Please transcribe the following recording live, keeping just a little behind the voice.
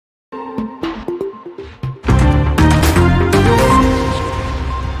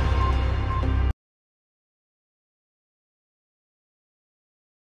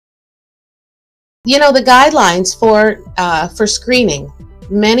the guidelines for screening,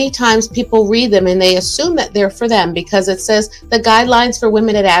 many times people read them and they assume that they're for them because it says the guidelines for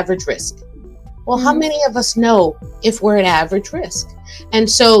women at average risk. Well, how many of us know if we're at average risk? And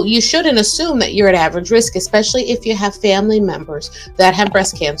so you shouldn't assume that you're at average risk, especially if you have family members that have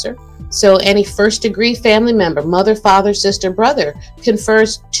breast cancer. So any first degree family member, mother, father, sister, brother,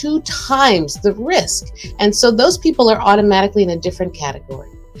 confers 2 times the risk. And so those people are automatically in a different category.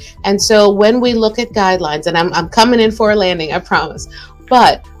 And so when we look at guidelines, and I'm coming in for a landing, I promise.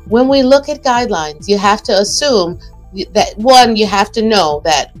 But when we look at guidelines, you have to assume that, one, you have to know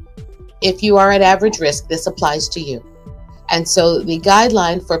that if you are at average risk, this applies to you. And so the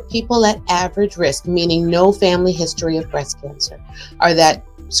guideline for people at average risk, meaning no family history of breast cancer, are that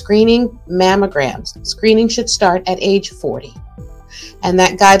screening mammograms. Screening should start at age 40. And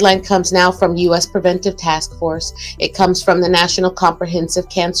that guideline comes now from U.S. Preventive Task Force. It comes from the National Comprehensive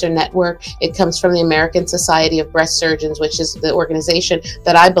Cancer Network. It comes from the American Society of Breast Surgeons, which is the organization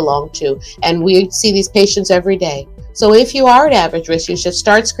that I belong to. And we see these patients every day. So if you are at average risk, you should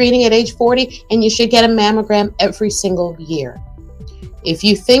start screening at age 40, and you should get a mammogram every single year. If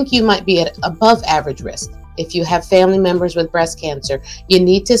you think you might be at above average risk, if you have family members with breast cancer, you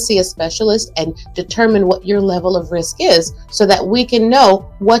need to see a specialist and determine what your level of risk is so that we can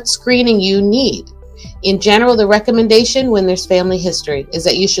know what screening you need. In general, the recommendation when there's family history is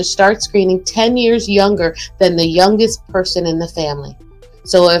that you should start screening 10 years younger than the youngest person in the family.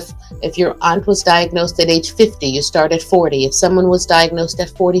 So if your aunt was diagnosed at age 50, you start at 40. If someone was diagnosed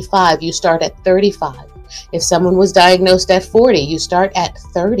at 45, you start at 35. If someone was diagnosed at 40, you start at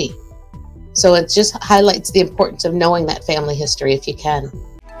 30. So it just highlights the importance of knowing that family history if you can.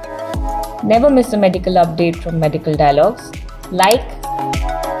 Never miss a medical update from Medical Dialogues. Like,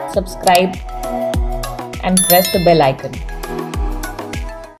 subscribe, and press the bell icon.